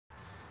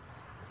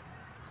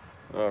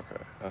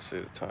Okay, I see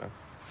the time.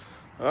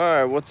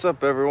 Alright, what's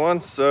up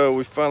everyone? So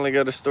we finally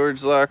got a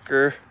storage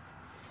locker.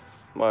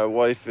 My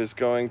wife is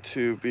going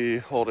to be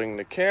holding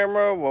the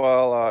camera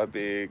while I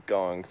be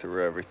going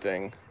through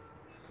everything.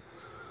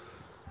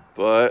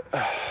 But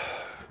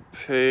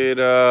paid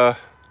what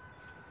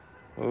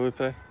did we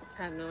pay?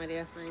 I have no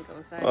idea. I didn't go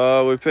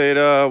inside. We paid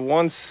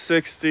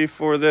 $160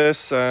 for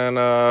this and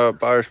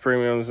buyer's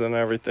premiums and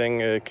everything.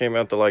 It came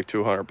out to like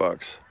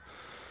 $200.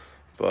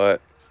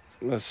 But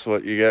that's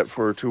what you get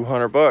for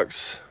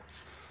 $200.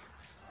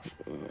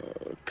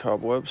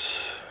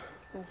 Cobwebs.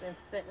 They're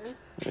sitting.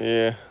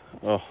 Yeah.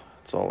 Oh,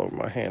 it's all over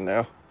my hand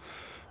now.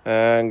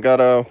 And got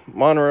a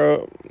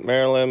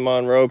Marilyn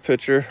Monroe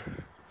picture.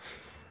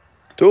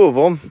 2 of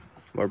them.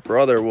 My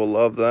brother will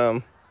love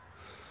them.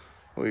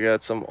 We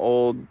got some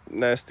old,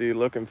 nasty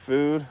looking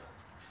food.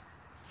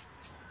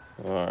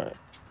 All right.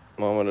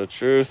 Moment of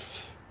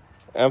truth.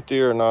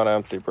 Empty or not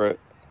empty, Britt?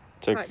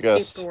 Take a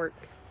guess. Paperwork.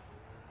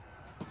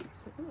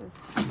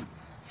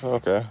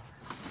 Okay.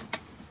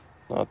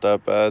 Not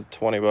that bad.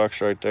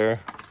 $20 right there.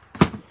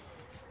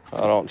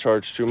 I don't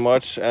charge too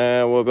much.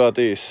 And what about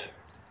these?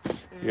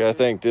 You gotta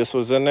think this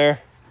was in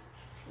there?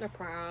 They're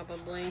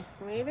probably.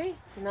 Maybe?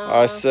 No.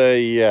 I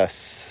say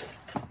yes.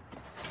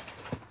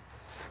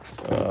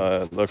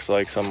 It looks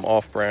like some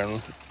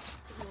off-brand.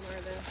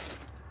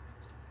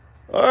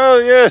 Oh,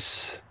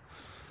 yes.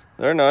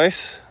 They're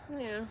nice.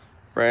 Yeah.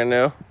 Brand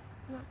new.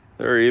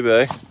 They're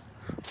eBay.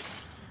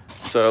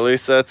 So at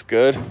least that's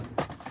good.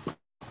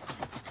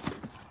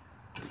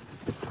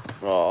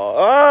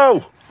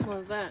 Oh! What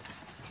is that?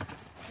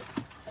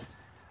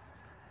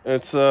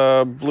 It's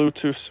a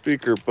Bluetooth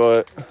speaker,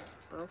 but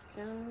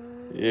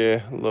Broken.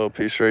 yeah, a little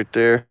piece right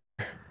there.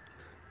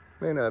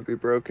 May not be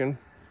broken,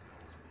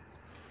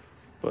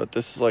 but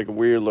this is like a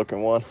weird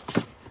looking one.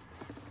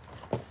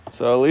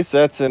 So at least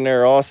that's in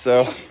there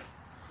also.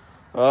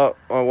 Oh,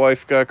 my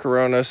wife got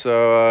corona,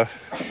 so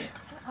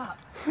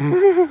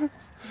You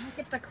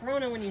get the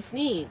corona when you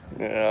sneeze.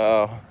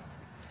 yeah.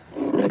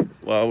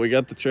 Well, we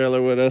got the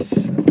trailer with us.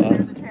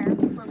 There's a chair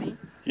for me.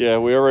 Yeah,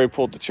 we already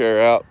pulled the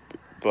chair out,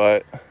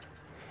 but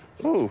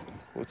oh,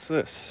 what's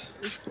this?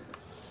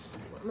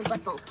 My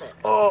butt don't fit.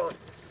 Oh,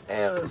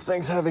 yeah, this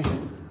thing's heavy.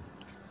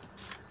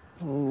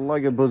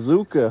 Like a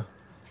bazooka.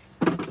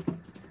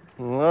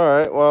 All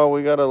right, well,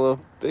 we got a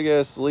little big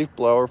ass leaf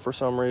blower for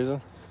some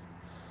reason.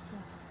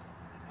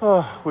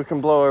 Oh, we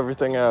can blow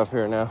everything out of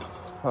here now.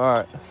 All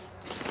right.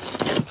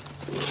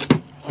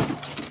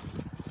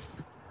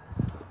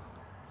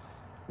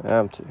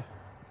 Empty.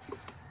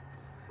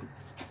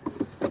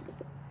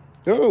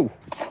 Oh,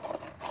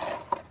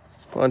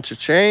 bunch of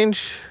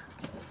change.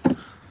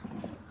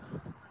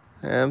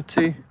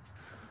 Empty.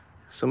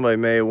 Somebody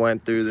may have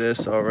went through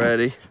this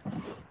already.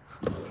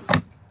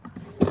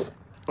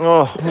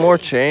 Oh, more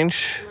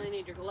change. I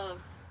need your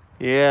gloves.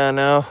 Yeah, I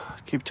know.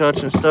 Keep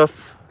touching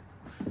stuff.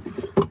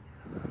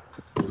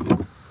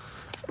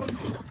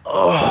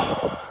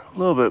 Oh, a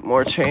little bit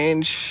more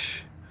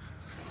change.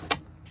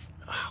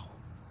 Ow.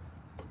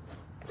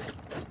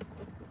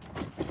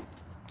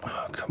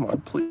 Oh, come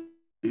on,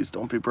 please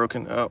don't be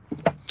broken up.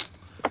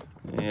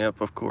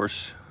 Yep, of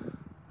course.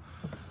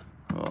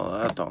 Oh,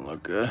 that don't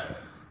look good.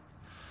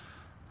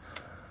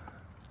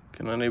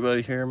 Can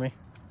anybody hear me?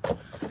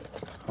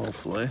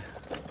 Hopefully.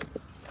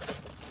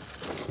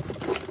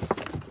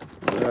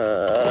 They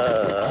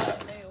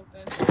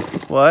open.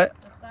 What?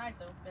 The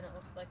side's open, it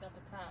looks like at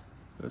the top.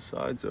 The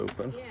side's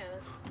open. Yeah.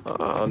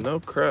 Oh, no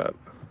crap.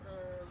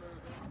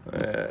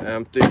 Yeah,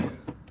 empty.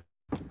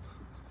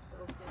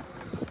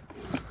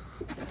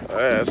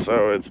 Yeah,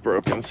 so it's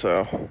broken,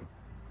 so.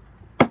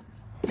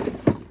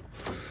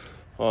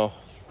 Well,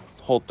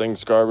 whole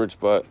thing's garbage,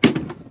 but.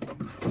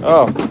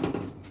 Oh,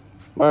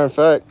 matter of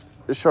fact,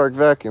 the Shark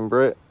vacuum,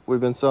 Britt. We've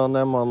been selling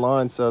them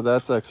online, so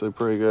that's actually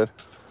pretty good.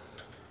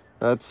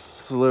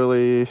 That's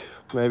literally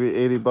maybe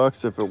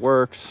 $80 if it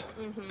works.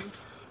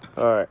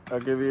 All right, I'll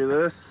give you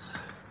this.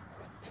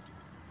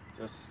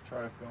 Just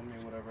try to film me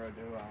whatever I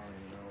do. I don't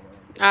even know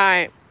what All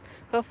right.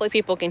 Hopefully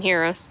people can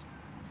hear us.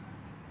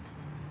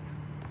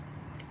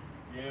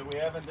 Yeah, we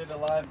haven't did a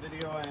live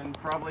video in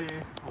probably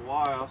a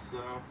while,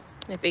 so.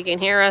 If you can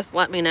hear us,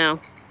 let me know.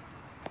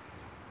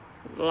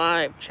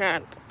 Live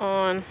chat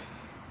on.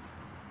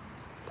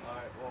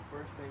 Alright, well,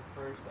 first thing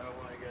first, I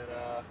want to get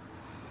a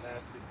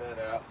nasty bed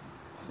out.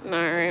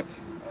 Alright.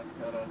 That's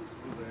kind of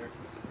through there.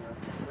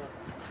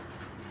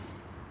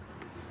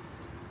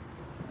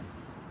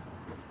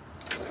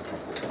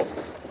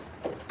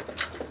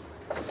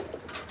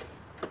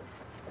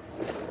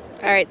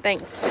 Alright,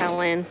 thanks,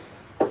 Helen.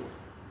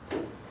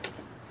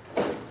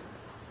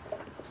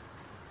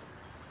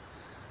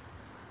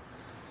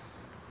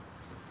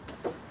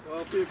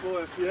 Well, people,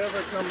 if you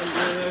ever come and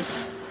do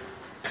this,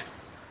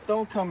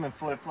 don't come in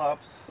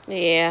flip-flops.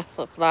 Yeah,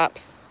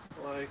 flip-flops.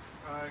 Like,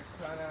 I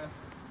kind of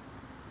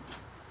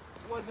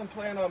wasn't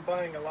planning on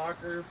buying a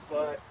locker,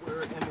 but we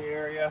were in the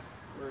area.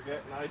 We were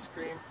getting ice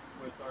cream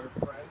with our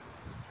friend.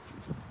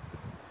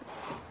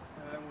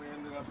 And then we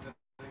ended up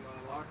getting on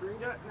a locker and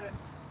getting it.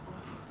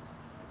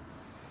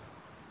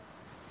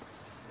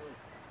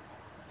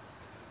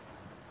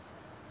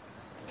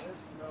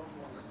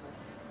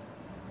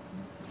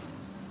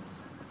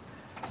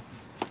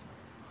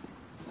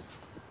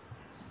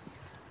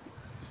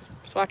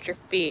 Just watch your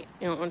feet.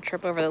 You don't want to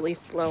trip over the leaf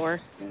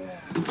blower. Yeah.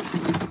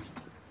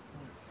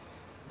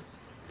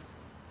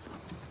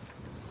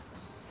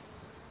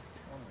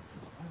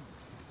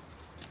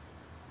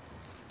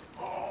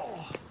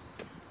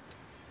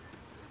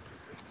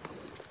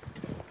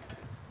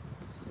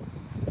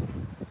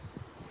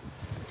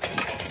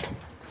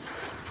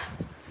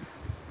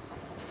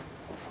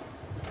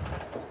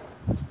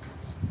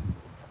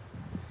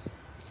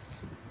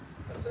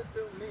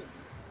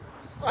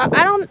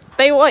 I don't.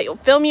 They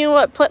what? Film you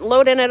what?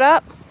 Loading it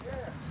up?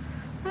 Yeah.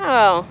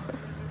 Oh.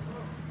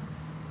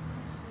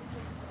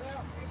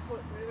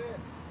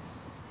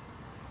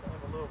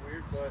 Sounds a little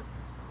weird, but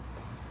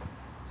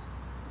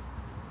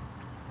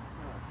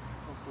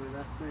hopefully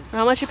that's the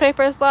How much you pay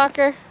for this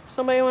locker?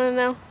 Somebody want to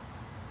know?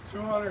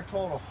 $200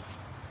 total.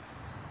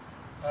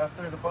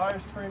 After the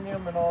buyer's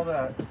premium and all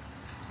that.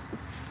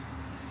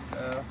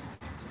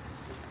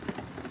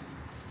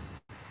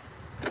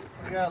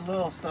 We got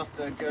little stuff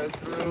that go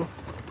through,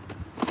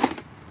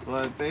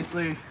 but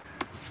basically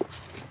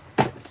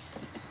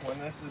when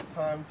this is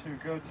time to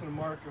go to the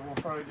market, we'll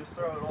probably just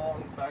throw it all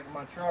in the back of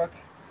my truck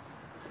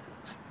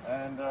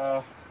and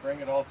bring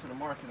it all to the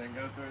market and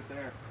go through it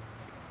there.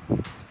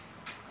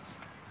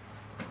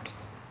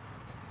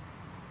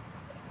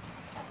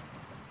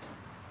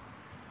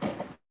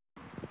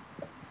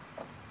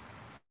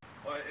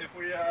 But if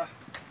we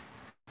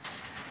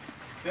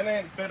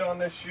didn't bid on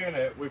this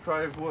unit, we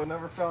probably would have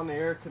never found the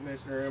air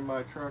conditioner in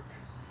my truck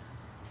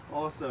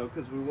also,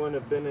 because we wouldn't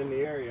have been in the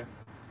area.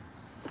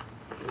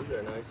 These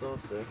are nice also.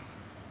 Too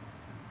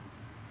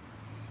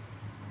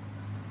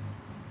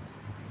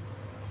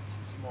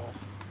small.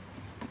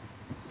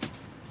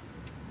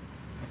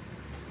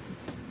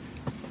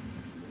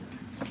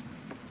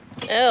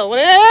 Oh, what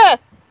is?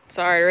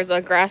 Sorry, there's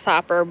a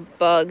grasshopper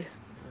bug. There's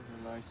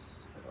a nice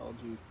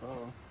LG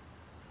phone.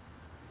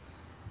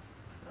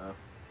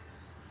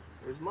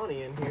 There's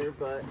money in here,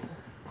 but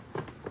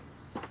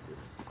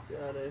just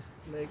gotta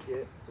make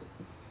it.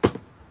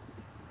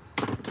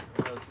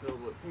 I was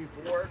filled with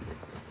paperwork.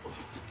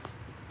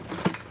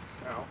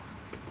 Ow.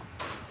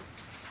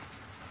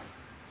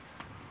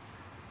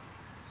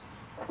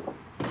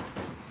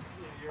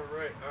 Yeah, you're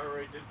right. I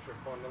already did trip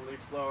on the leaf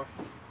blower.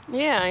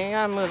 Yeah, you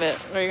gotta move it,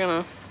 or you're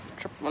gonna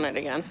trip on it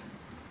again.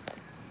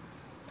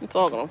 It's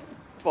all gonna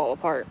fall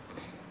apart.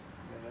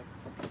 Yeah.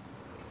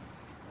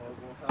 Well,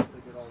 we'll have to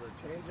get all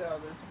the change out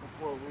of this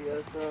before we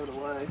throw it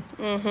away.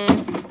 Mm-hmm.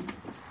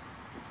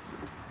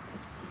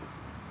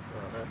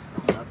 Oh, that's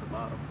coming out the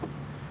bottom.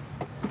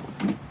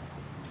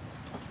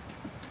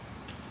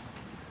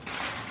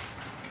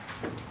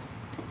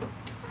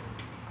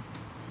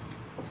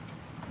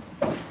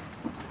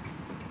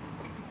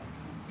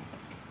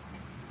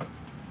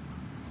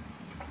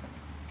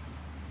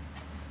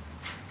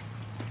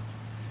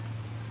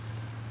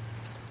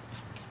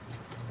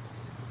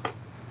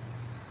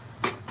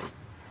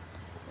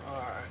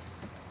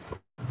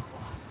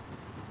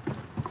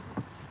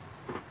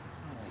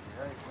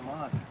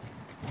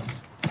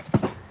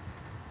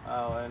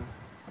 Oh, and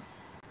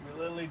we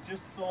literally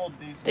just sold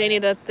these. Danny,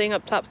 the thing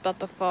up top's about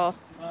to fall.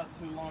 Not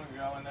too long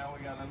ago, and now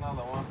we got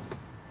another one.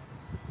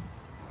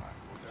 Alright,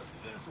 we'll go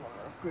to this one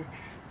real quick.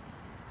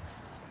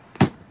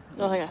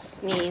 Oh, I gotta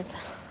sneeze.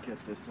 Get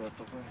this out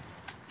the way.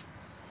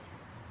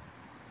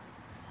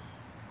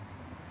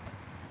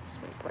 It's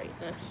my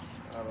brightness.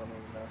 I don't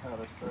even know how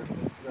to start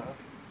this stuff.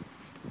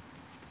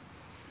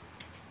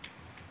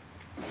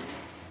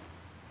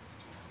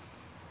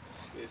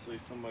 Basically,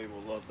 somebody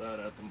will love that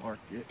at the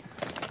market.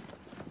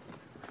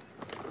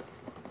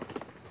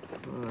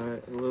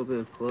 Alright, a little bit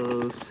of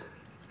clothes.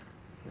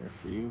 There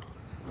for you.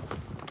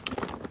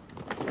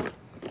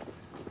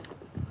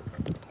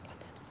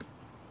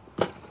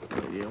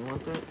 Oh, you don't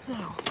want that?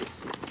 No.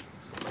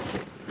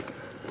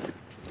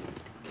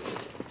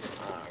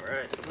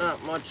 Alright,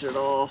 not much at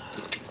all.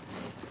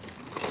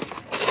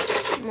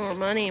 More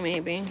money,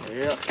 maybe.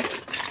 Yeah.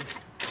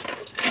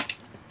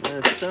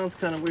 It sounds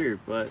kind of weird,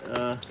 but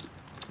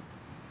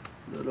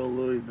little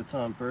Louis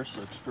Vuitton purse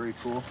looks pretty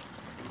cool.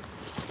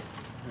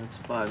 It's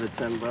 $5 to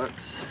 $10.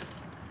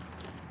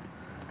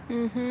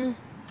 Mm-hmm.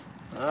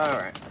 All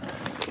right.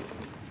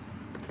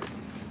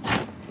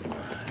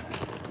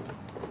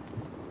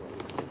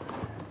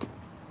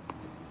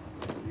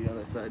 The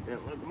other side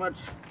didn't look much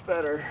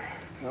better.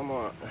 Come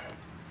on.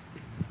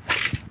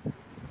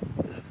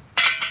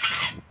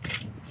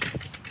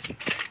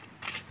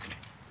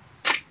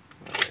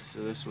 Alright,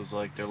 so this was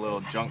like their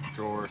little junk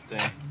drawer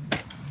thing.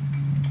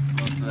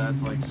 Most of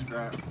that's like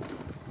scrap.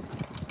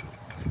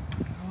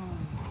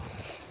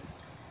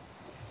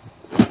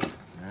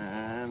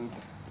 And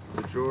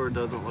the drawer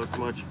doesn't look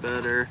much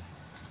better.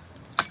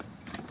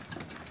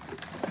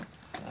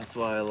 That's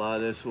why a lot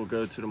of this will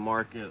go to the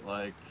market,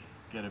 like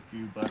get a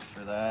few bucks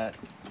for that.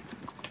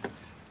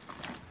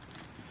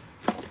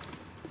 And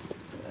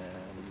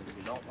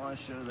you don't want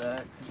to show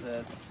that because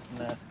that's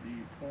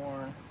nasty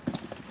porn.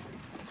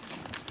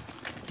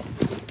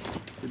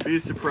 You'd be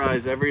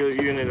surprised, every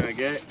unit I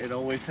get, it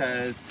always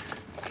has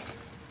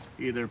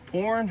either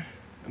porn,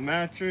 a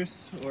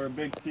mattress, or a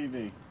big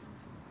TV.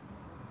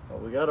 Well,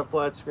 we got a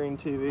flat screen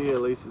TV,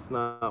 at least it's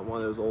not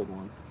one of those old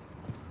ones.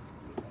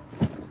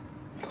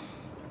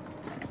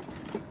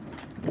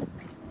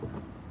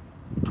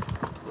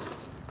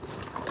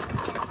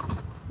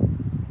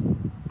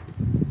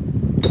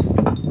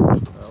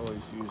 I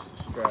always use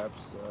the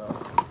straps.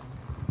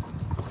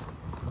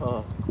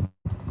 Oh,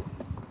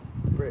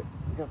 Britt,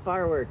 we got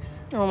fireworks.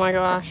 Oh my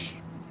gosh.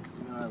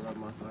 You know I love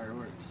my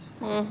fireworks.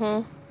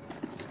 Mm-hmm.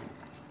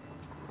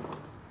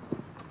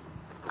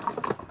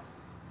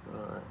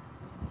 Alright.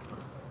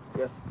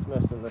 Guess it's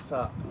missing the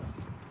top.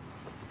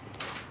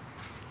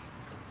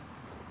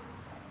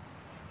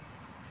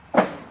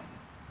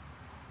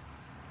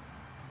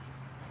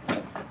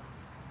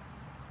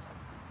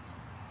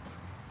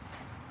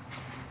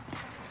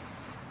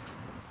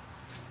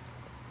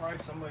 Probably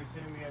somebody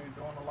seeing me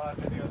doing a live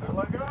video. They're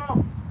like,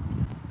 oh,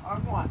 I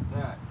want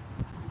that.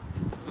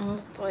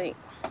 It's like,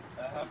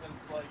 That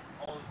happens like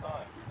all the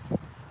time.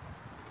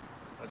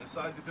 I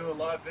decide to do a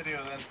live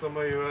video, then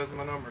somebody who has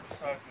my number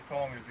decides to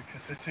call me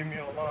because they see me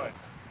online.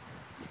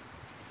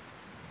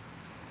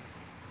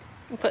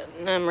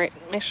 putting them right,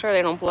 make sure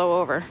they don't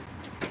blow over.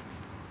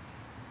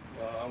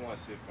 Well, I want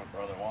to see if my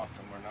brother wants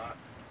them or not.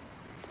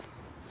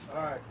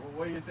 Alright, well,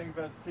 what do you think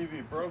about the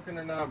TV? Broken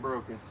or not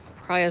broken?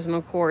 Probably has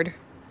no cord.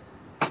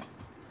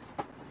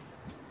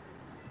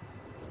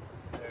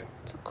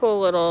 It's a cool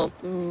little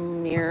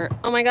mirror.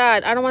 Oh my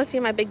god, I don't want to see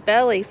my big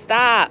belly.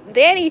 Stop.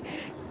 Danny!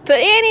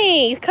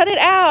 Danny! Cut it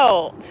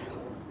out!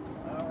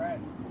 Alright.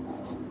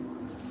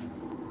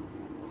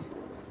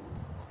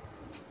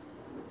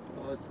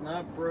 Well, it's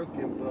not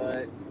broken,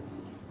 but it's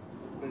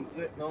been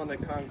sitting on the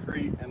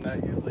concrete, and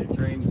that usually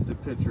drains the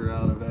picture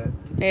out of it.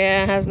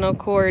 Yeah, it has no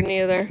cord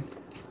neither.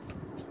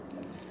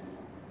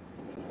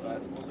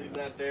 But we'll leave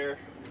that there.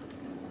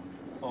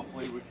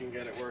 Hopefully we can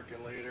get it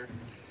working later.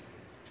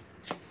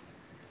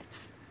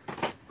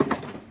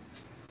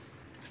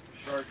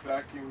 Shark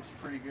vacuum's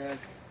pretty good.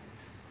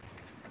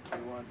 If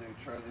you want to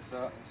try this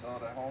out and sell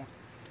it at home.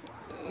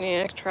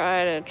 Yeah,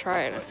 try it. Looks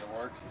like it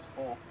works. It's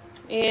full.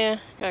 Yeah,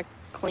 gotta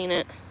clean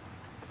it.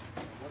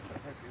 What the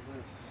heck is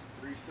this?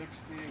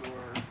 360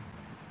 or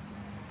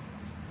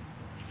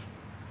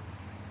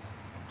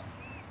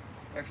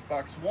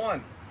Xbox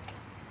One?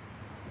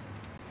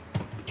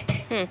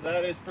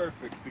 That is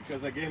perfect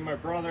because I gave my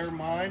brother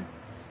mine,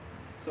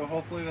 so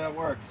hopefully that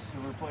works.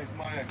 He'll replace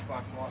my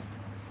Xbox One.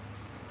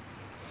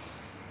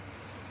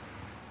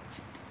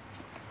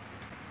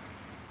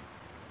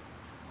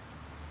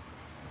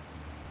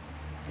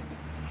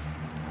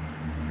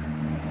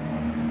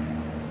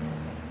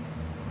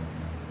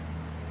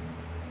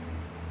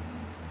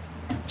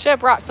 Should have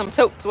brought some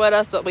totes with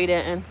us, but we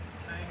didn't.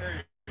 I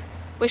hear you.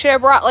 We should have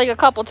brought like a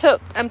couple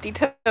totes, empty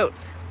totes.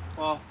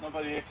 Well,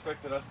 nobody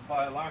expected us to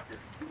buy a locker.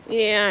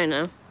 Yeah, I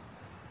know.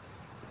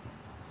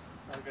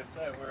 Like I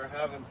said, we were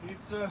having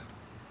pizza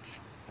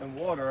and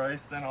water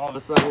ice, then all of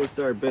a sudden we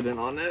started bidding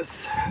on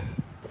this.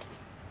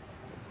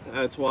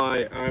 That's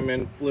why I'm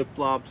in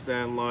flip-flops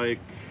and like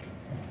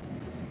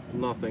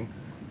nothing.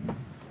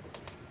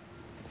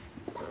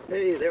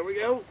 Hey, there we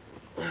go.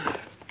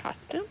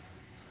 Costume?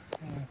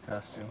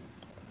 Costume.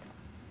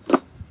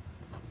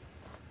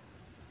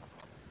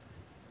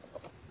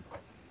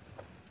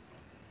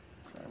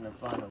 Trying to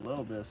find a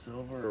little bit of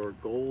silver or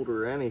gold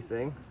or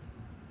anything.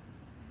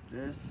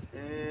 This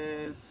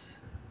is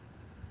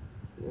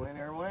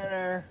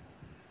winner.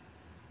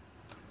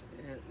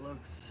 It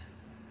looks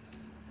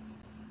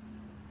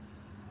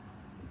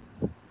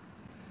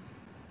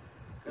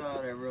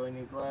God, I really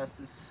need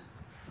glasses.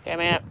 Damn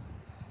it.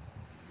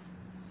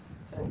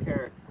 10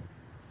 karat.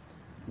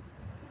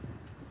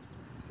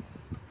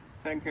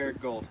 10 karat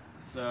gold.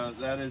 So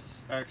that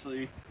is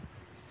actually,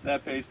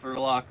 that pays for the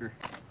locker.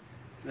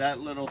 That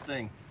little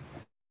thing.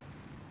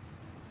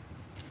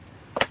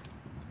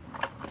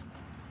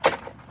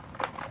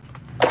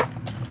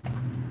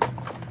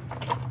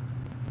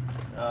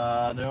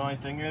 The only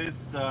thing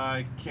is,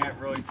 I can't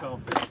really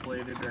tell if it's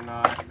plated or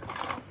not.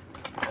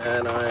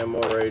 And I am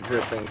already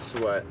dripping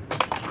sweat.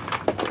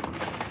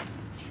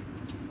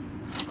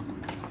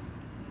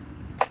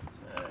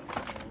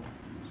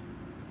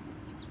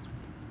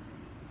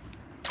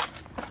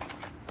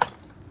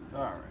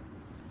 Alright.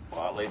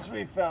 Well, at least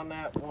we found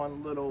that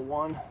one little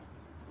one.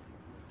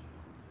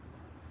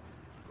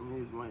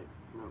 These might,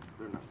 no,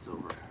 they're not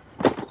silver.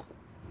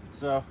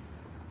 So,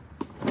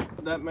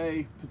 that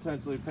may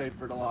potentially pay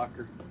for the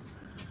locker.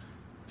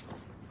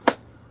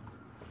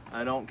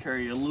 I don't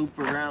carry a loop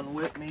around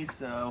with me,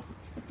 so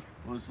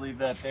we'll just leave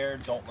that there.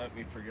 Don't let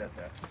me forget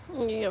that.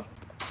 Yeah.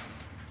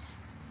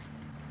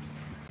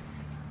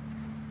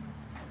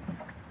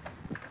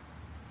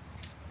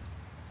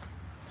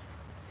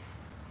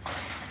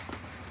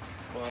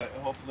 But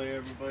hopefully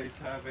everybody's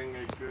having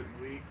a good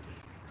week.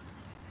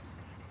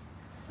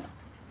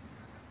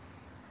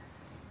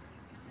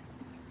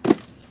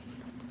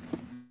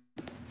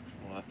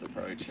 We'll have to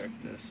probably check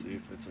this, see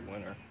if it's a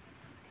winner.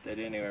 They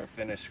didn't even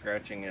finish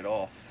scratching it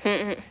off.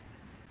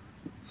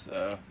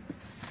 So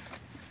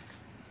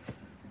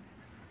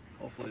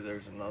hopefully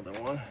there's another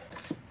one.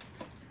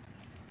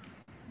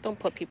 Don't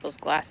put people's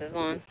glasses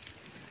on.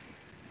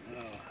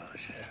 Oh,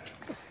 shit.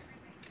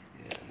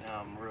 Yeah,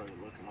 now I'm really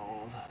looking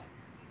old.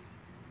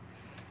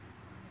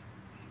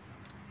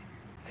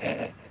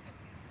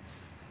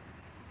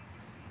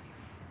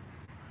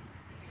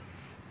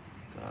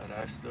 God,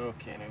 I still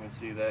can't even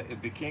see that.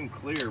 It became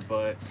clear,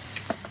 but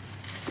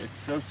it's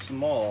so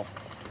small.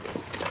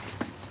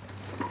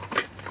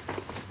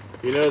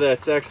 You know,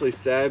 that's actually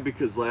sad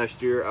because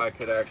last year I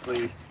could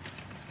actually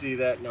see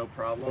that no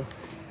problem.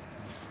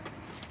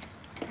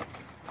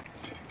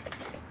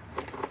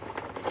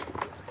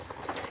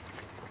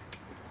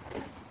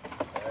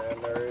 And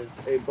there is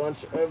a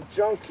bunch of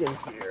junk in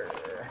here.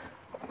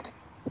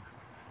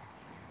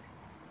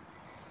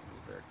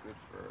 These are good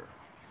for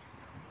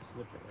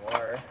slipping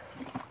wire.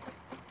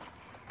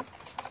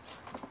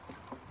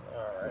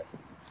 Alright.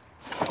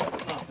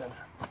 Nothing.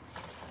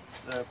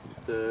 Except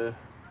the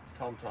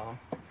TomTom.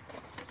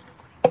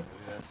 Maybe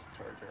that's the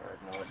charger, I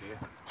have no idea.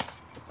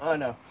 I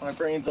know, my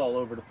brain's all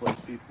over the place,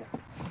 people.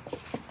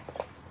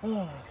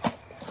 Almost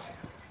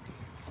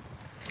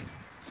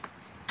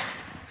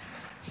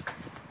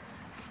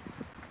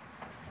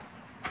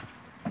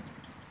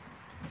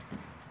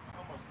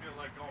feel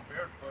like going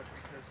barefoot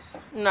because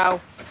No. I'm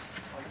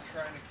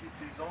trying to keep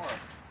these on.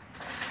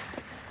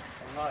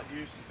 I'm not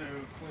used to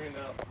cleaning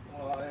up.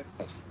 Well, I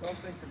don't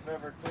think I've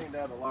ever cleaned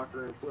out a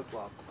locker in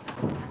flip-flops.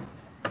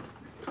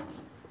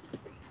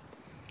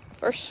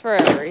 First for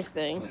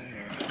everything.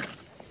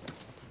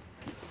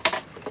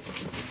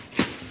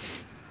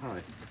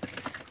 Hi.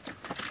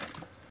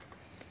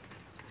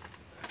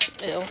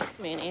 Ew,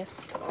 mayonnaise.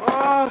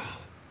 Ah,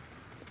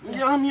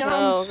 yum yum.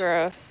 So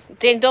gross.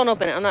 Dang, don't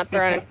open it. I'm not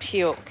throwing a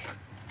puke.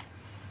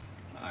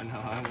 I know,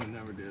 I would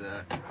never do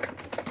that.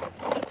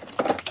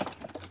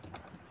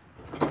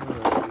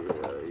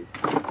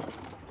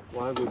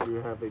 Why would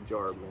you have a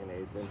jar of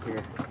mayonnaise in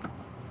here?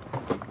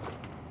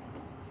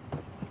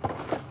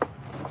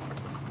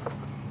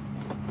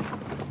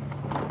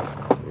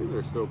 These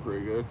are still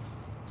pretty good.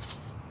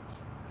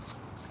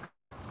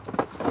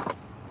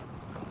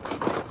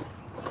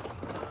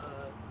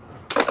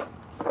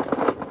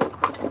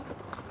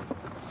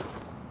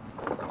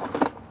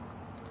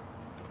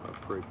 That's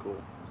pretty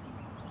cool.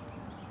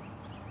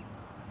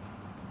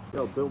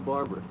 Yo, Bill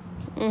Barber.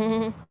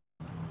 Mm-hmm.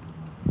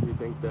 You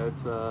think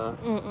that's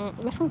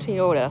That's from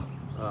Toyota.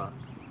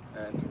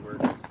 and he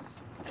works.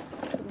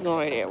 No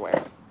idea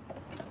where.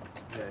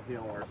 Yeah, he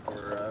don't work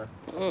for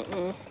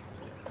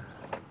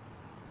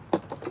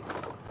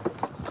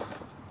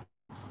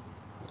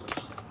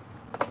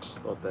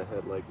thought that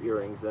had like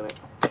earrings in it.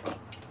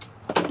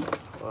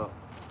 Wow.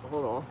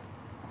 Hold on.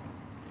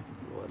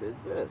 What is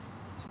this?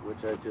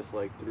 Which I just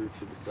like threw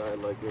to the side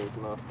like it was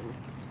nothing.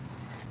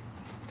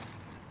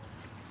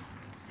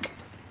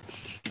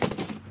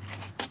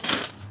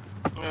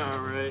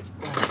 Alright.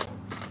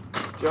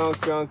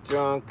 Junk, junk,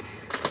 junk.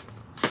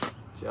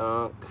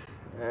 Junk.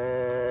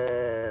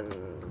 And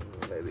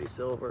maybe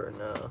silver?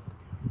 No.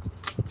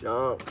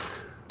 Junk.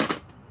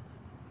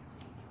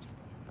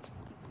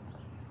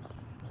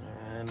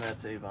 And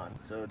that's Avon,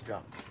 so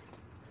junk.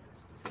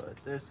 But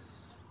this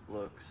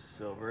looks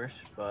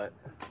silverish, but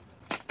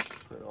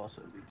could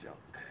also be junk.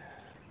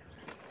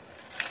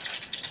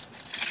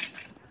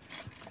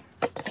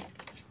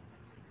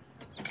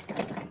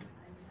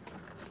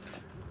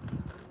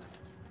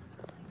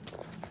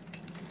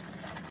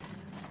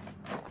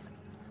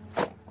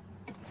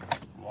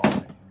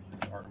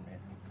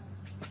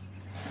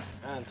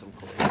 And some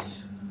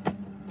clothes.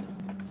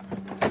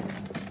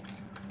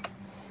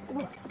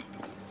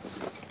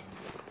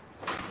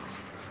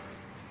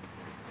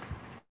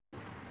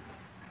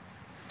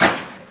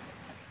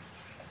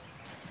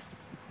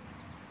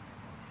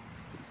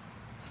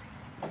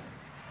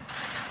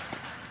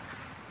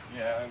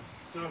 Yeah, I'm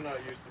so not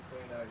used to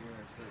cleaning out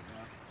units right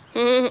now.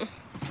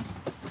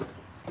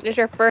 This is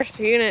your first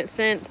unit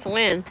since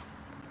when?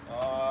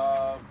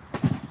 We're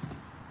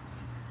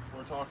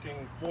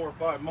talking 4 or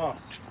 5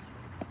 months.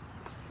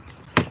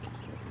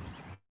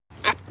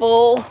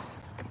 Apple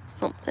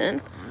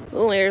something.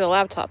 Oh, there's a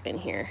laptop in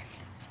here.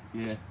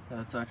 Yeah,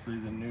 that's actually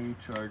the new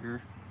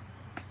charger.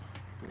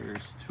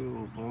 There's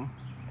 2 of them.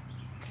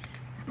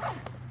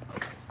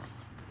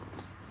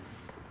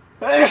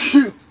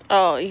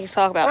 Oh, you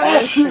talk about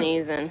me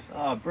sneezing.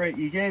 Oh, Britt,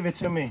 you gave it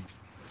to me.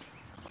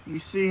 You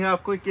see how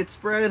quick it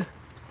spread?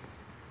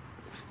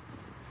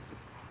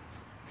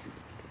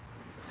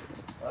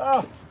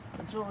 Oh,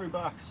 a jewelry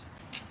box.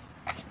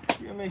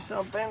 Give me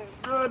something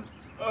good.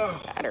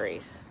 Oh,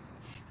 Batteries.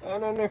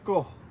 and a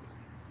nickel.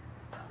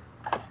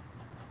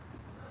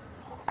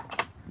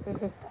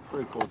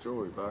 Pretty cool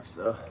jewelry box,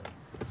 though.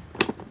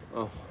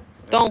 Oh.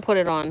 Don't put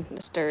it on.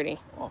 It's dirty.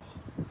 Oh,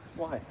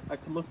 why? I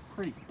can look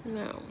pretty.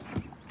 No.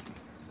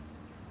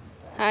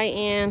 Hi,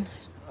 Ann.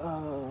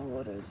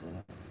 What is it?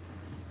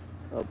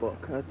 A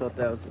book. I thought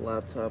that was a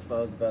laptop.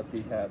 I was about to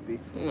be happy.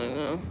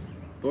 No.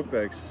 Book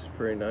bag's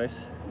pretty nice.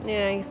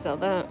 Yeah, you sell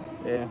that.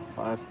 Yeah,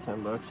 $5 to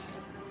 $10.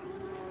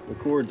 The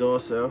cords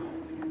also.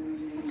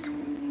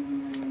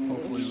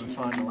 Hopefully we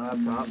find the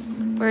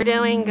laptops. We're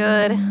doing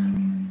good.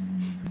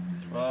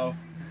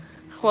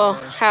 Well,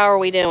 how are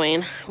we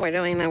doing? We're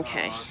doing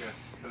okay. Oh, okay.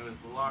 Because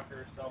the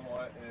locker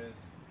somewhat is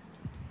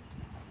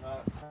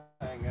not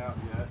hanging out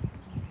yet.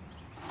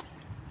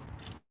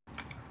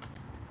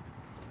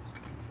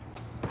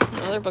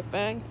 Another book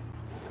bag.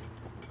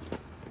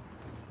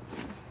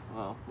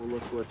 Well, we'll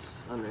look what's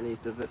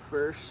underneath of it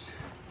first.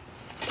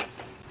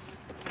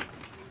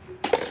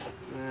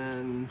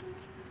 And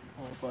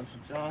a whole bunch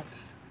of junk.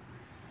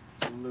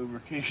 And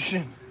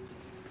lubrication.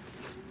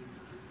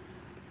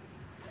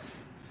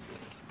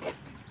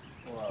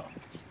 Wow.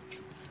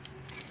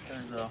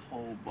 There's a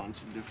whole bunch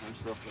of different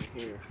stuff in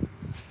here.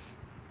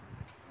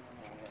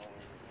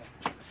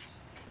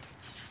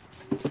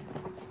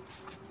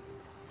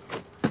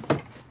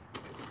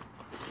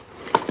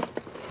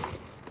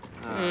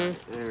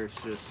 There's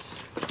just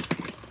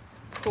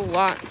cool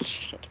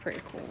watch. That's a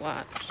pretty cool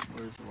watch.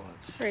 Where's the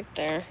watch? Right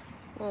there.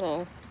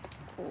 Little,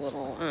 cool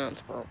little. Oh,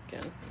 it's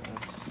broken.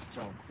 That's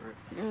junk, right?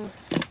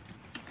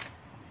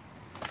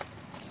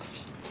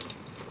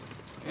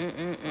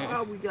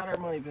 Oh, we got our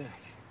money back.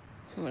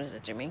 What is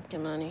it,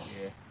 Jamaican money?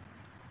 Yeah.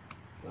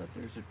 But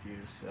there's a few,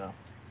 so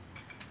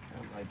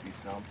that might be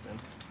something.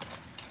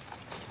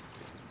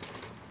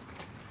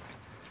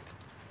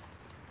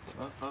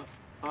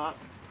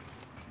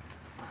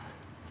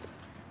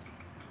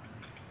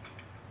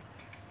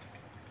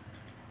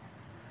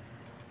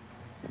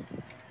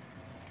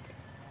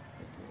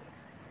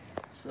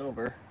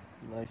 Silver.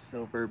 Nice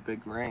silver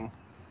big ring.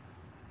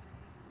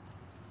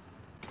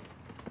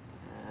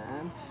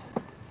 And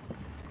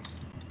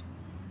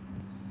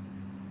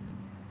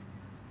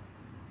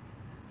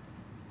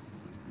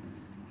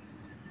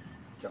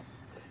junk.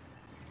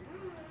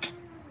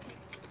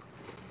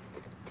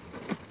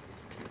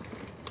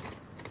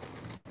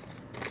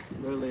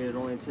 Really, it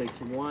only takes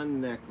one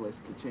necklace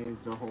to change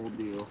the whole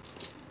deal.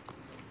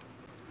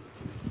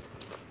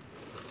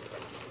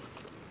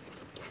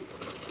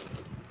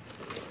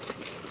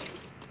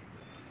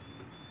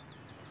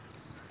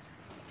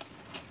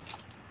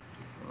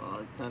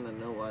 I kind of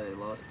know why they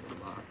lost their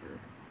locker.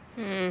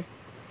 A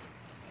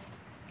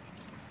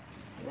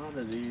lot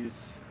of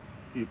these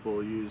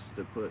people used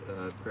to put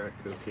crack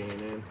cocaine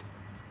in.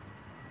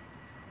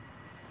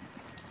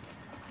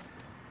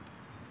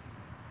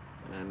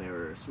 And they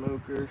were a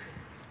smoker.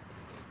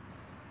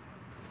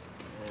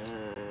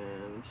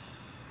 And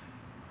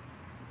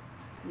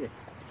yeah.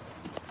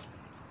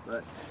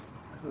 But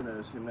who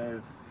knows, who may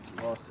have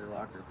lost their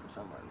locker for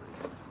some odd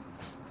reason.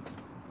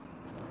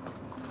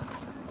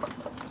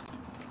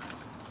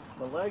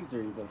 The legs are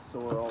even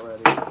sore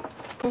already.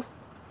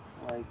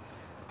 Like,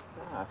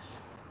 gosh.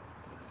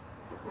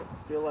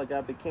 I feel like I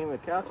became a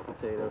couch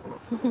potato.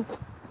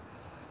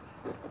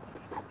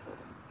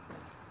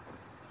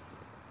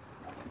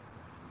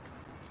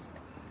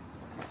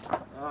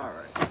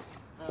 Alright.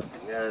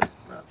 Nothing good.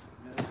 Nothing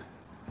good.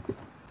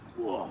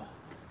 Whoa.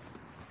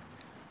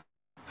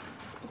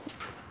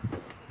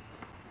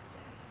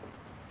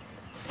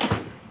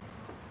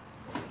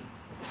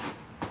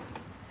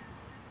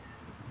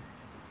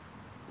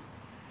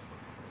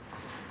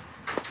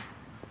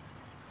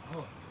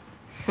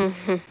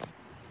 That's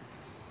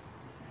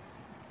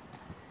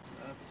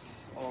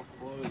all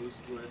closed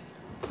with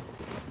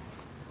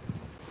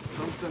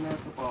something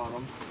at the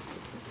bottom.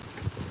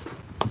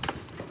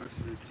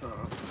 Actually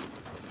top.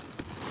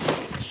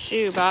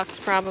 Shoe box,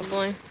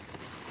 probably.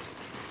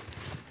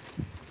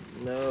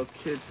 No,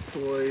 kids'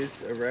 toys,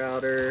 a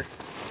router,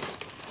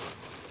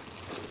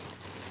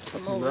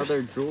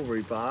 another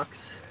jewelry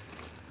box.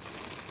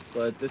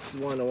 But this is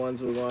one of the ones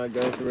we want to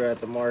go through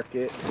at the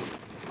market.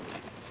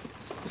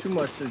 Too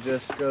much to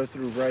just go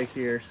through right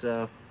here,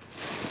 so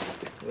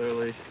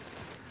literally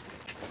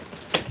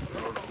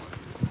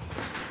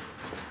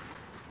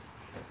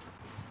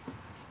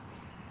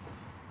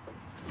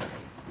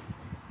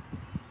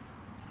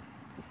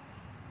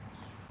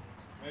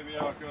maybe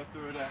I'll go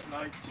through it at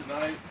night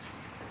tonight,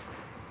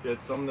 get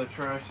some of the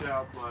trash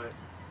out, but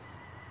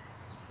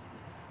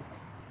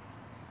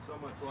so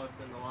much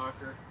left in the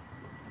locker.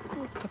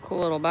 A cool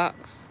little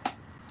box.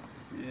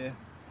 Yeah.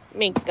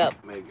 Makeup.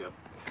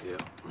 Yeah.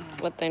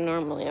 What they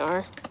normally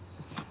are.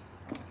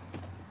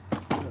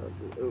 How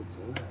does it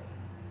open?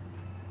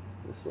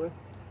 This way?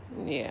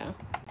 Yeah.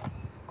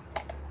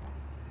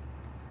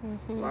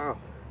 Wow.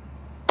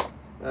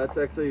 That's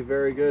actually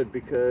very good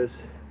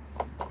because,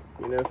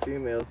 you know,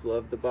 females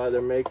love to buy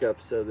their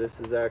makeup, so this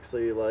is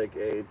actually like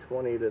a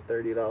 $20 to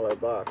 $30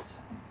 box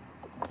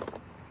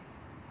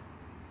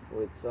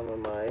with some of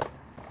my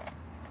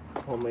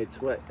homemade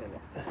sweat in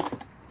it.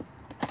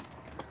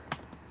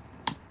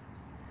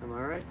 Am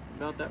I right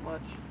about that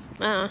much?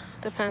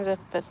 Depends if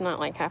it's not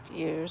like half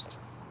used.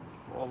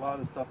 Well, a lot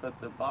of stuff at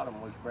the bottom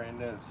was brand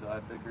new, so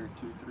I figured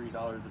 $2,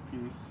 $3 a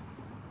piece,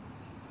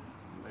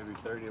 maybe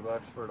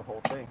 $30 for the whole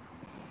thing.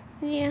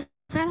 Yeah,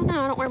 I don't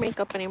know. I don't wear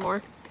makeup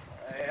anymore.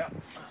 Yeah.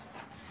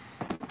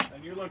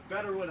 And you look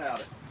better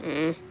without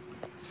it.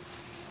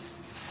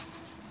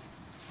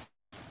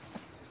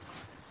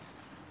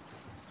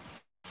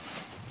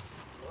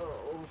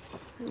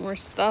 More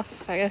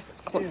stuff, I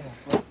guess. Yeah,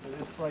 but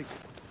it's like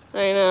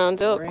I know.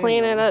 Don't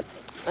clean it up.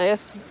 I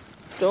just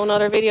do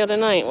another video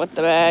tonight with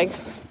the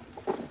bags.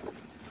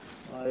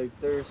 Like,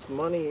 there's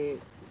money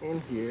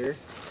in here.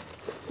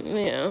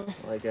 Yeah.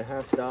 Like a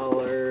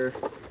 $50.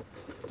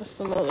 Just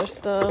some other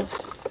stuff.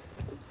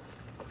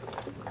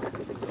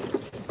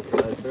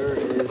 But there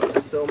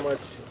is so much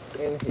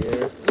in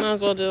here. Might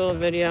as well do a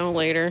video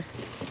later.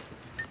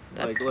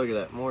 Like, look at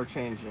that. More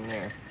change in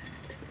there.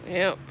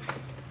 Yep.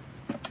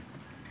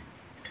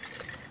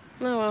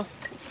 Oh well.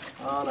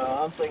 I don't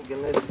know. I'm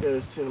thinking this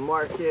goes to the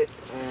market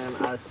and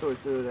I sort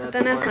through it at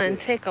Then the that's market. gonna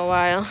take a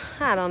while.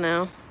 I don't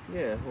know.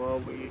 Yeah, well,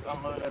 we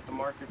unload at the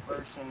market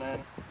first and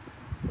then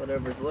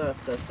whatever's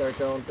left, I start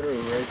going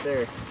through right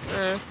there.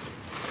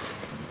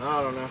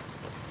 I don't know.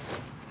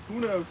 Who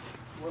knows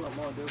what I'm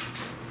gonna do?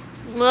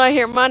 Well, I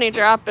hear money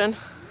dropping. Yep.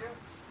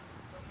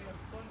 There'll be a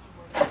bunch of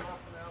money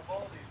dropping out of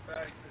all these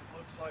bags, it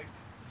looks like.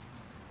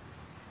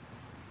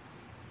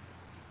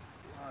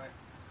 Alright.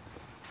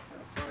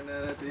 I'll find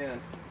that at the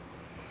end.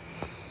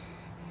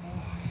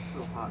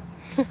 So hot.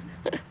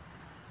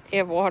 You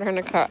have water in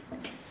the cup.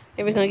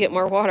 Maybe we can get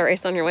more water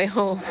ice on your way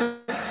home.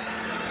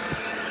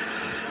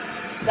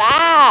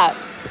 Stop!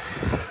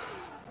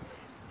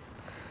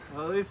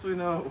 Well, at least we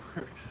know it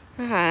works.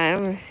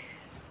 God.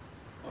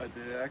 What,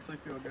 did it actually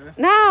feel good?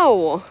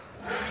 No!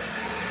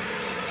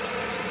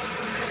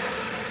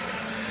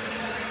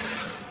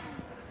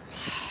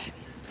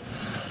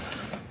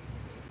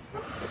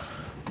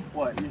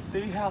 What, you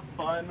see how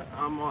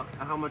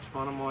much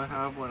fun I'm gonna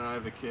have when I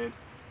have a kid?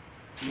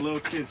 The little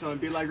kid's gonna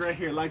be like right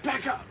here, like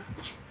back up!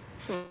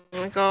 Oh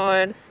my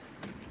god.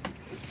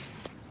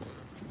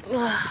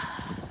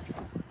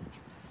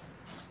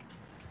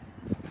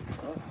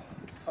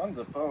 Tons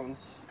of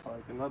phones,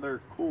 like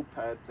another cool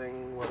pad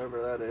thing,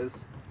 whatever that is.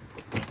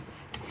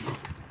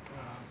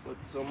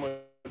 But so much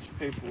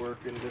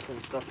paperwork and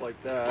different stuff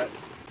like that.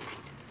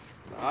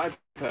 An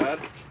iPad.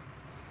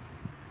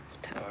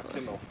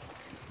 Kindle.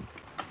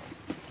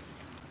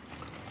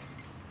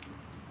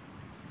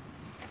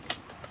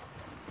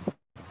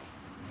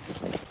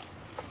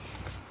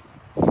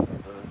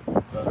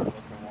 Better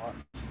looking watch.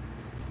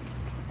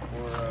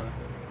 Or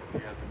you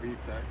got the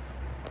VTech.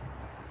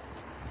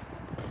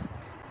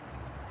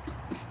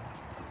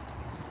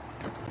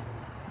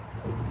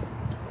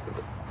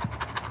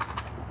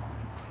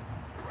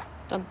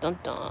 Dun dun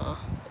dun.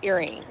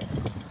 Earrings.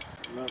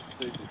 Nope,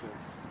 safety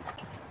pins.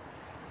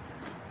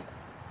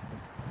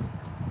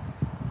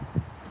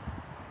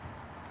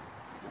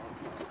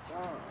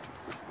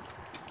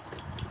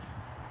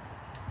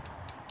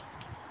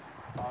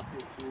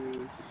 Pocket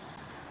shoes.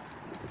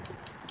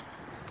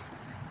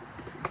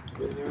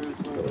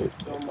 There's only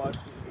so much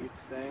in each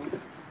thing.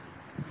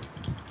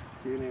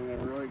 Can't even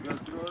really go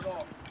through it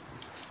all.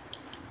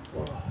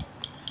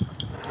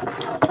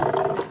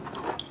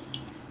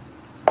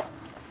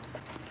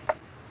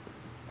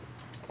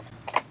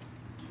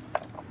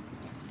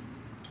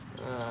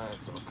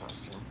 It's all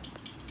costume.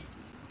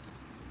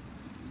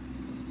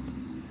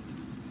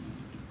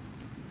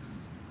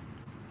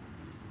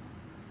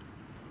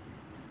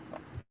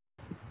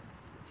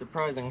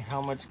 Surprising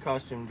how much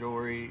costume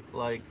jewelry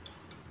like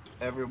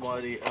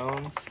everybody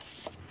owns,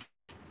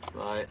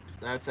 but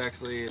that's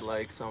actually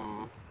like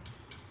some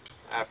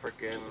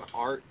African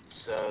art,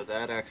 so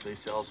that actually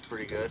sells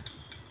pretty good.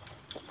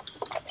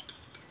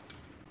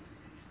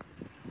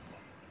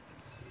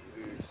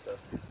 Weird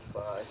stuff to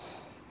buy.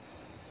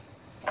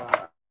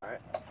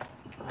 Alright.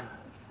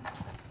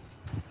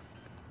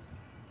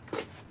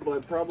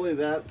 But probably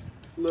that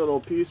little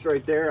piece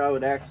right there I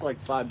would ask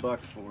like $5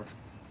 for.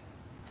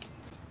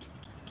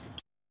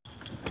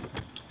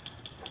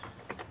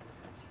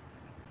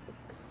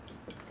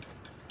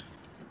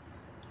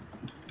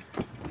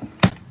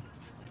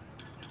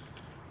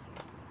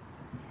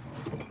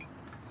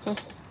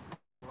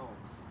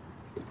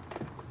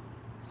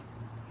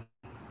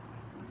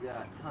 We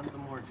got tons of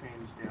more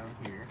change down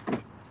here.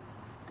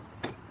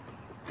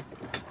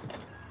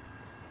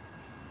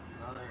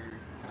 Another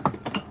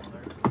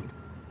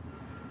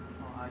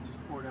oh, I just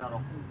poured out a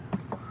whole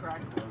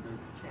crack load of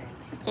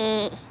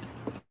change.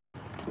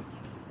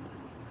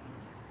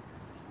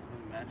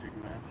 Magic,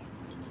 man.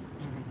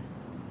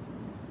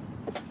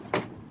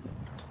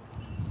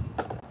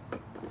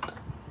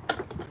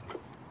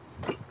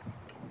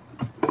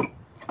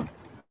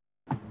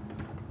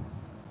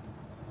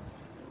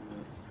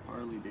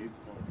 Harley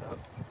Davidson cup.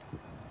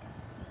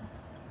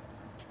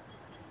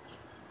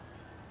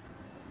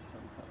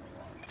 Some kind of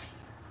watch.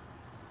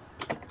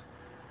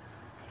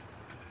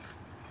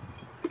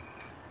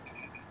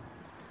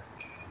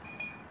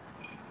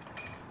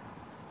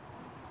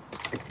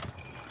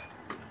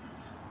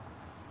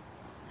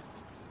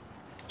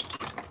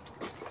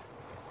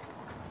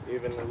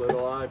 Even a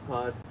little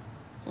iPod.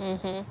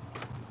 Mm-hmm.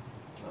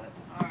 But,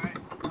 alright.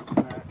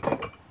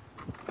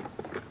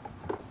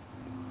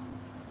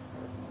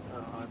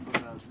 I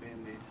put out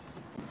Band-Aids.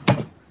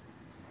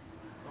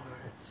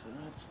 Alright, so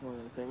that's one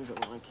of the things I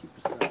want to keep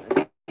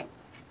aside.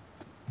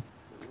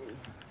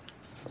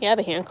 Yeah,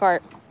 the hand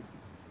cart.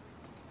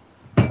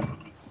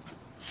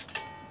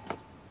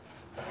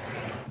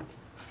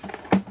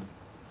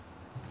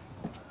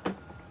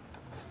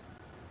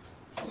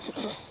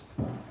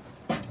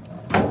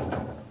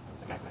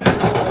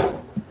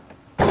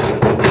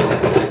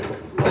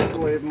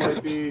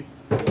 might be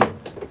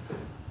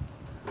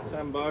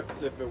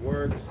 $10 if it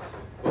works,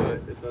 but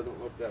it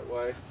doesn't look that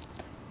way.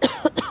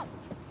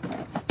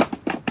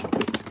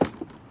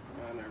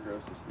 And there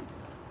goes the speaker.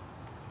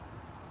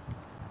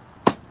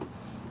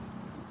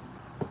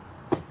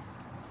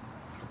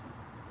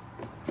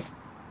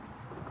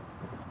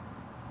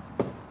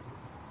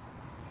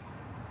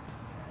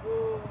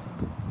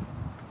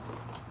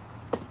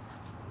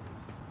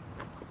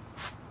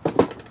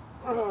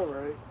 All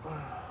right.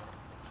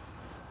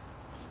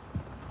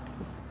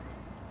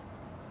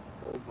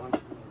 Whole bunch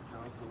of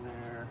junk in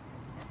there.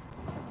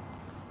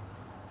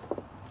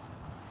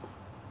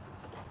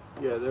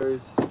 Yeah,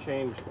 there's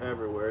change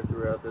everywhere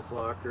throughout this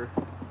locker,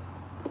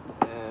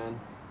 and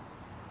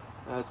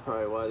that's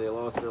probably why they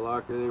lost their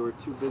locker. They were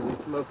too busy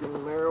smoking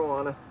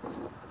marijuana.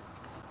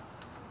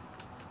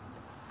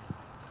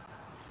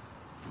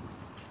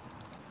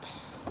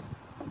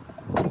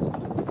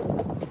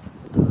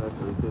 That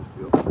actually did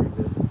feel pretty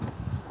good.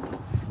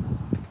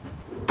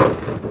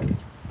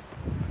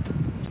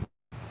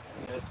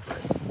 Yes,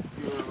 but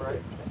you were right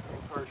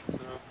in person,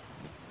 so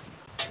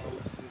I'll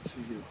listen to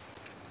you.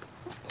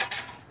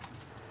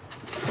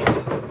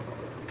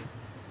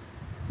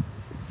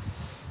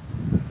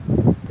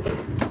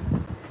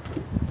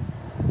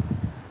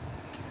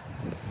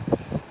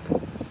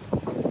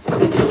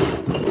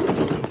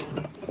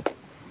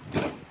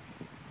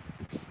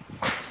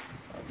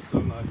 I'm so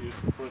not used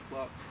to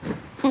flip-flops.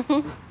 I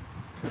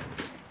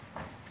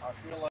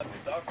feel like a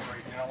duck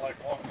right now, like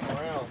walking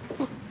around.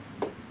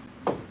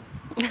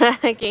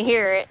 I can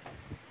hear it.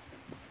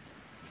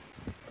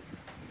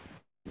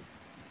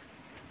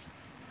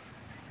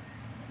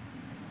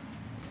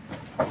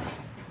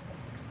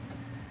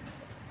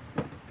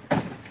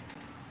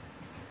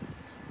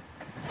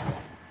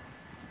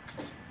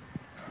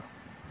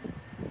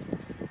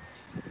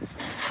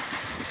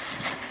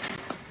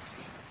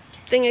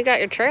 Think you got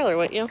your trailer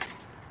with you.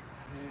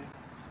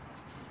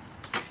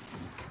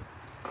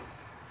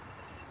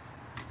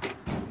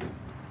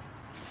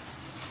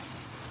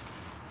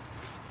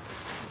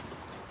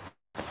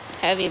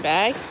 Heavy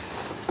bags.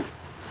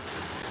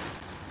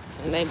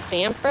 Are they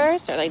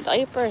Pampers? Are they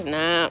diapers?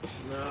 Nah.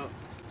 No,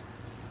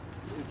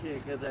 you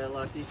can't get that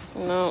lucky.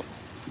 No.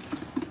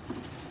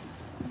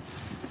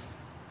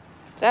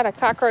 Is that a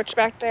cockroach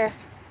back there?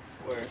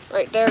 Where?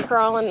 Right there,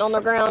 crawling on the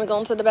ground,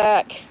 going to the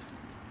back.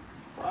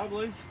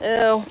 Probably.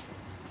 Ew.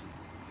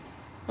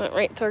 Went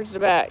right towards the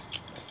back.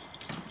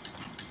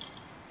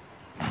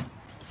 I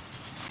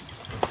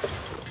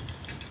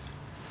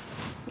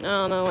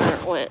don't know where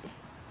it went.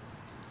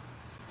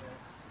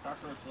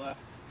 Cockroach left.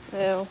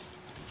 Ew.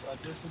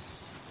 But this is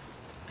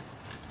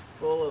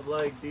full of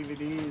like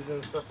DVDs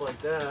and stuff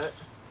like that.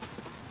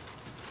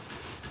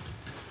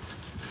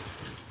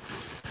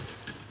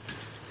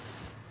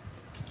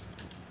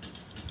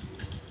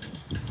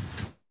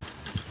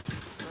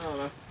 I don't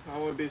know. I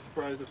wouldn't be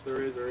surprised if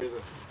there is or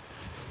isn't.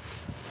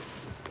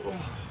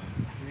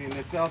 I mean,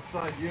 it's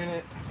outside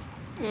unit.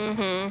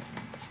 Mm-hmm.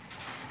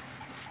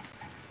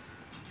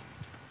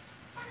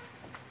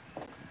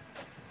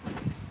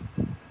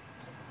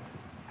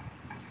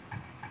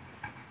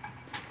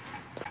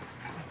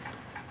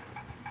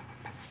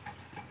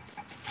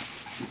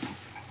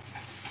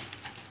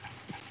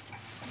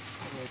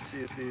 Let's see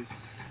if he's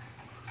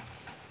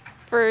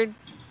For,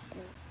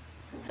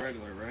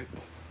 regular, right?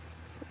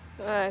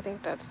 I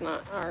think that's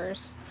not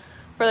ours.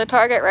 For the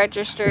Target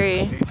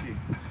registry. HE.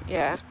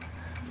 Yeah.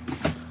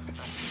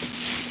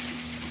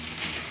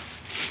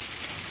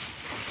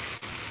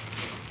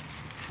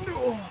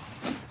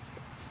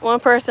 One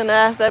person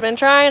asked, I've been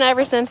trying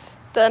ever since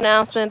the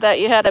announcement that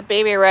you had a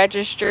baby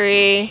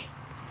registry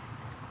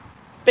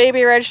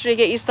to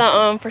get you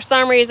something. For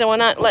some reason, will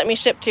not let me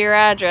ship to your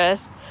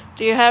address.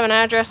 Do you have an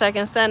address I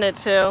can send it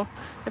to?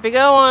 If you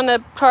go on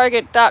to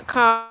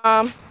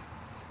Target.com,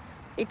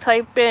 you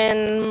type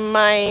in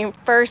my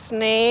first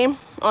name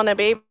on a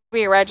baby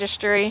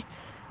registry.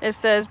 It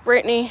says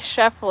Brittany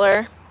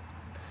Scheffler,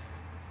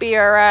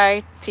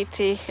 Brittany.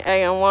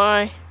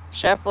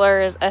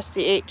 Scheffler is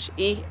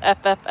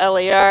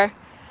Scheffler,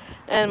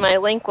 and my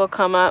link will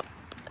come up,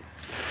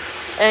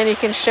 and you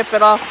can ship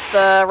it off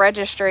the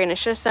registry, and it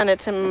should send it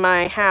to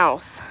my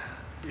house,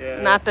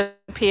 not the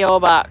P.O.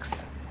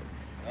 box.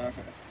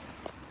 Okay.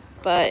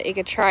 But you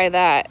could try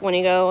that. When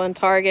you go on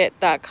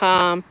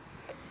Target.com,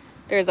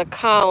 there's a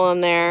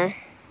column there,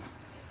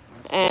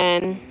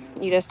 and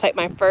you just type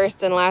my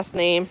first and last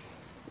name,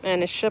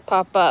 and it should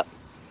pop up.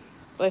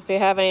 But if you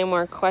have any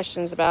more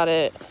questions about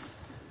it,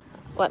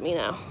 let me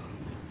know.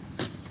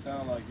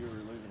 Sound like you were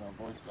leaving a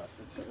voice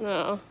message.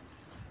 No.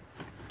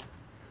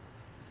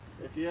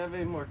 If you have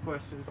any more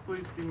questions,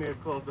 please give me a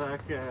call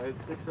back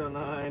at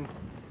 609.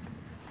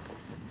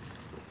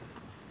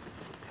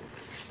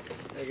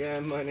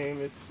 Again, my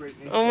name is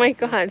Brittany. Oh my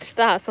God,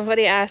 stop.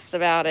 Somebody asked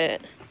about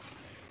it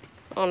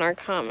on our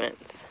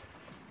comments.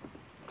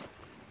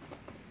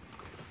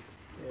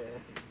 Yeah.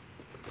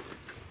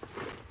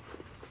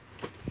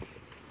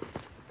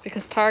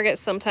 Because Target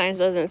sometimes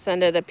doesn't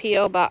send it a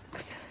P.O.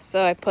 box.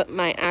 So I put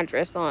my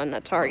address on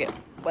the Target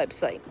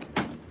website.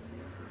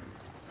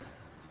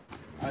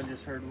 I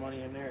just heard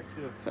money in there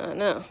too. I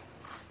know.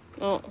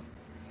 Oh.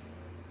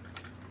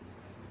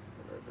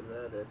 Whatever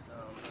that is, I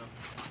don't know.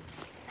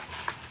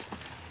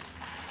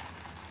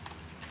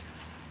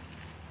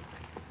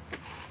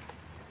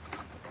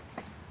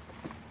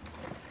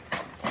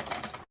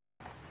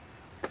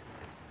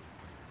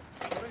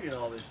 Look at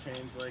all this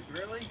change, like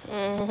really?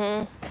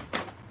 Mm-hmm.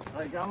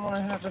 Like I'm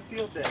gonna have a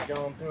field day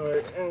going through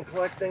it and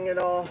collecting it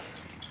all.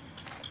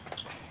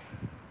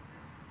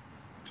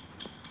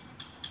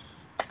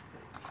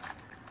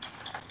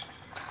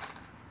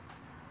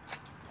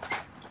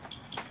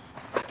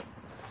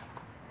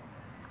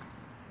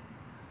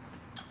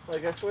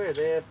 Like I swear,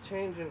 they have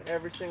change in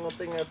every single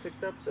thing I've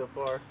picked up so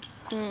far.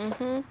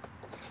 Mm-hmm.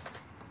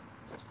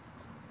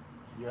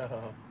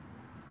 Yo.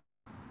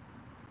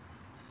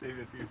 Save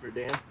a few for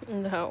Dan.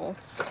 No.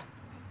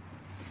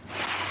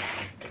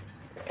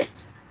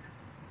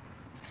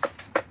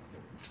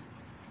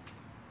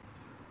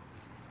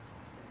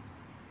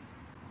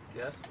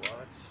 Guess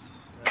watch.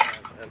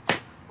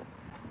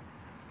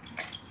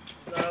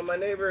 My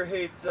neighbor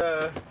hates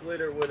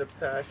glitter with a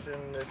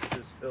passion. This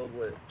is filled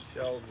with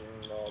shells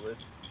and all this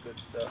good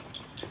stuff.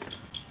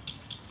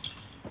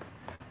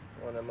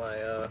 One of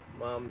my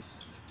mom's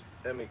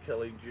Emmy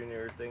Kelly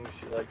Jr. things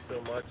she likes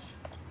so much.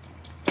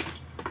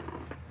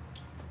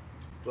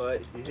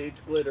 But he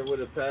hates glitter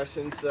with a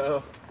passion,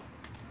 so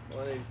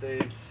one of these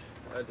days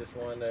I just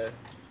want to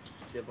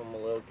give him a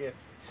little gift.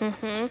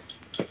 Mm-hmm.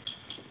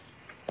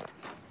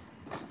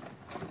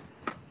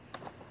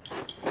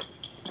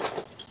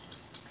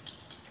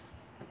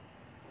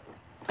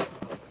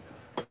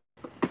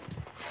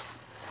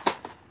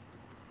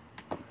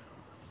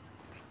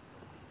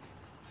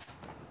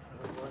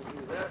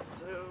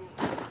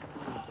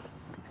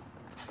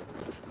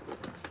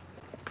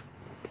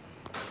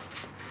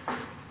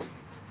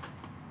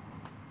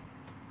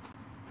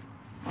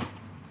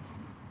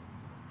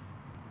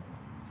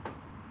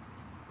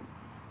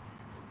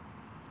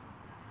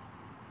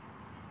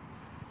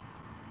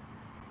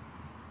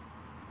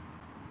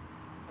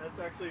 That's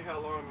actually how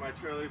long my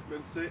trailer's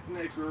been sitting.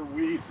 They grew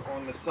weeds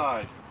on the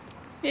side.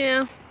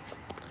 Yeah.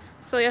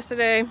 So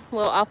yesterday, a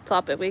little off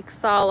topic, we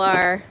saw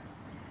our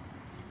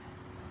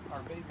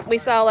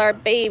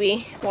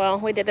baby. Well,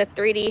 we did a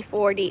 3D,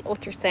 4D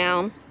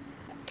ultrasound.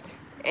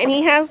 And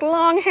he has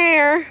long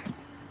hair.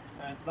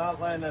 And it's not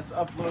letting us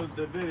upload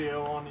the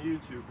video on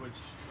YouTube, which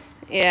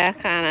yeah,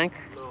 kind of.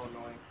 is a little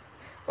annoying.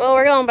 Well,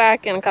 we're going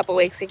back in a couple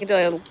weeks, so you can do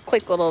a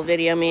quick little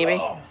video maybe.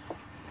 Oh.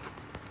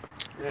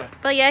 Yeah.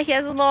 But yeah, he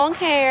has long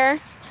hair.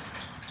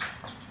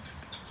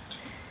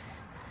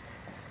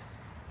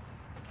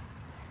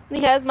 And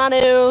he has my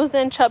nose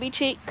and chubby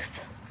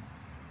cheeks.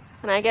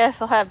 And I guess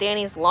he'll have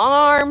Danny's long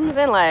arms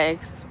and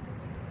legs.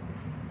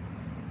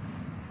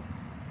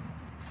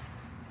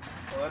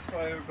 Well, that's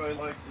why everybody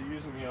likes to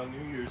use me on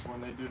New Year's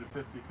when they do the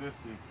 50-50.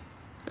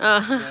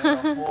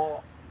 Yeah,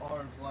 Full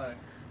arms length.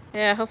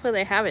 yeah, hopefully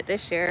they have it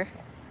this year.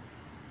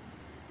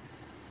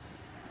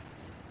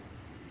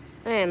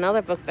 Hey,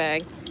 another book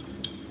bag.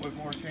 With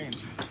more change.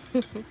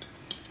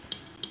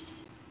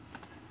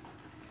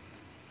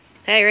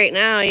 Hey, right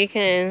now you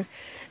can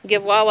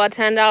give Wawa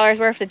 $10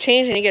 worth of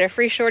change and you get a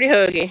free shorty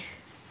hoagie.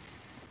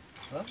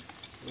 Huh?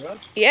 Yeah?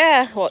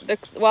 Yeah, well, the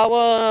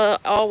Wawa,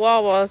 all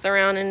Wawas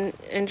around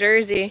in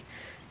Jersey,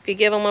 if you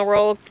give them a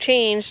roll of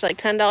change, like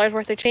 $10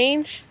 worth of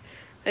change,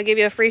 they'll give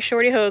you a free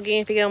shorty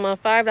hoagie. If you give them a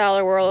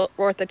 $5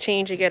 worth of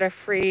change, you get a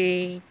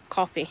free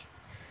coffee.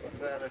 Was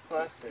that a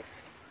classic?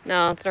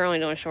 No, they're only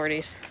doing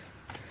shorties.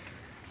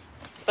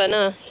 But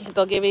no,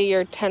 they'll give you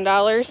your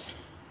 $10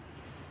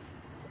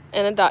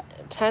 and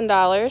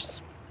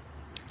 $10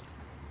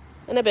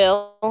 and a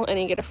bill, and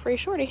you get a free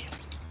shorty.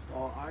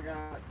 Well, I got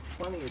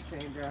plenty of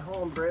change at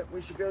home, Britt.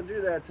 We should go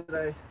do that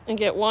today. And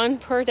get one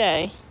per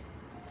day.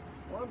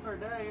 One per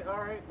day?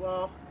 All right.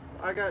 Well,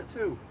 I got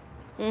two.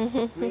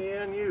 Mm-hmm. Me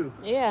and you.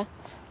 Yeah.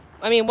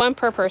 I mean, one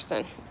per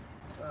person.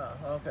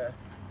 Oh, okay.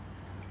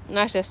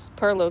 Not just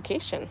per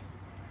location.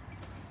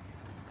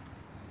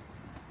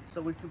 So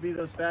we could be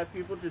those fat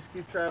people, just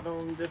keep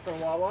traveling different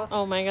Wawas?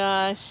 Oh my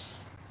gosh.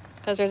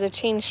 Because there's a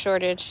change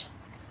shortage.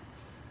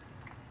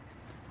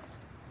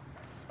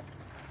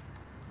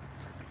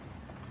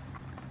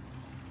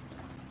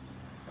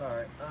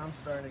 Alright, I'm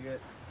starting to get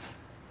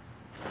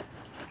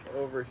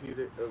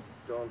overheated of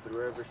going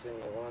through every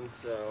single one,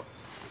 so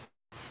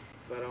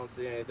if I don't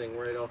see anything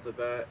right off the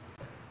bat.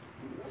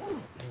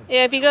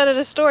 Yeah, if you go to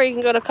the store, you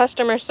can go to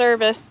customer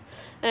service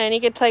and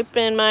you can type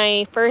in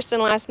my first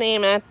and last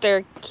name at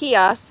their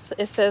kiosk.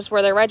 It says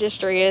where their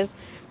registry is,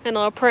 and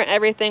it'll print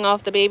everything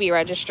off the baby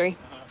registry.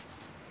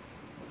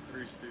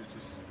 Three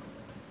Stooges.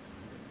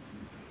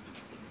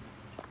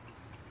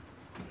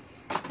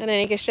 And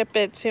then you can ship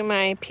it to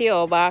my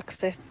P.O.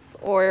 box,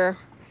 or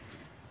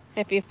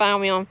if you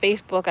find me on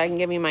Facebook, I can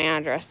give you my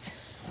address.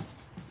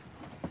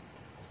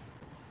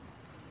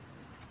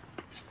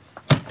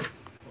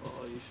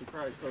 Well, you should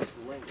probably post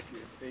a link to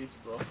your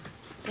Facebook.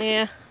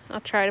 Yeah,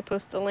 I'll try to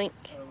post a link.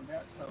 We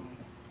got some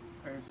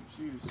pairs of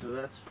shoes, so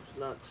that's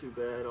not too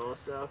bad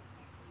also.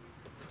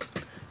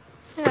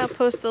 Yeah, I'll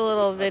post a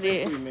little I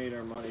video. think we made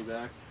our money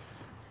back.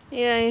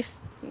 Yeah, he's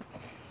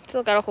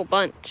still got a whole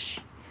bunch.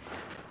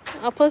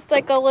 I'll post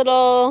like a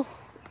little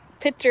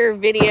picture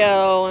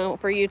video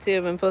for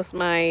YouTube and post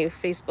my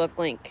Facebook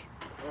link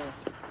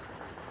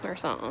or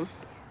something.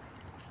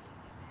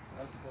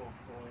 That's little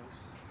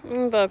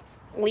coins. The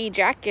Lee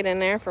jacket in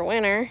there for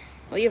winter.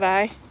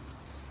 Levi.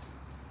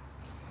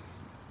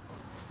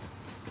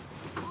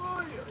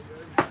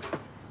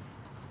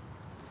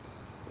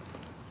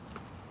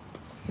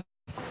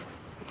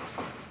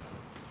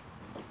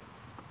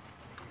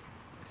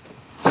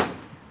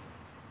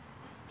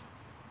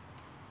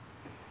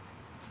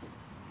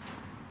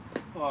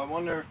 Well, I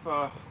wonder if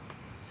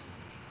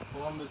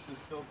Columbus is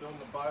still doing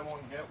the buy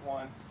one get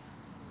one.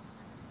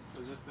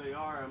 Because if they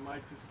are, I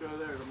might just go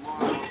there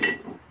tomorrow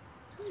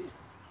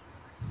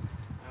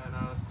and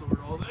sort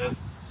all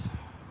this.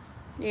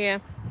 Yeah.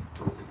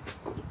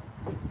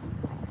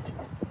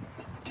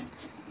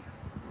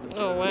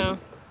 Oh wow.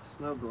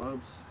 Snow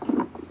globes.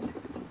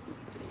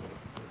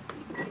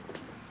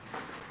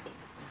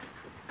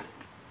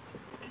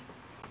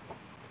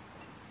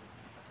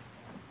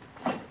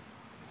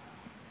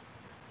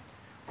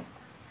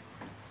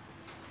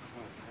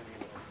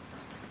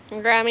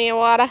 Grab me a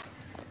water.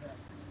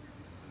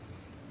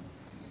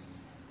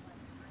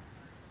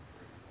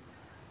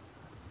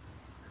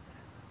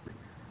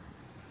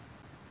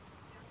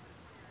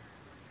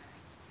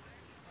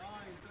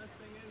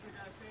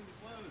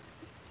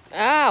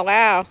 Oh,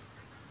 wow.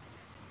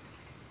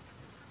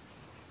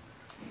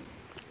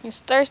 He's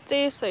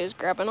thirsty, so he's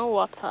grabbing a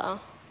water. How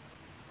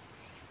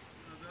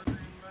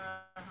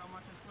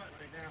much I sweat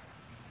right now.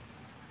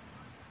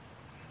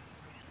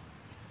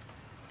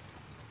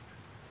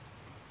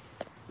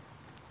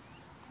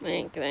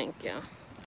 Thank you.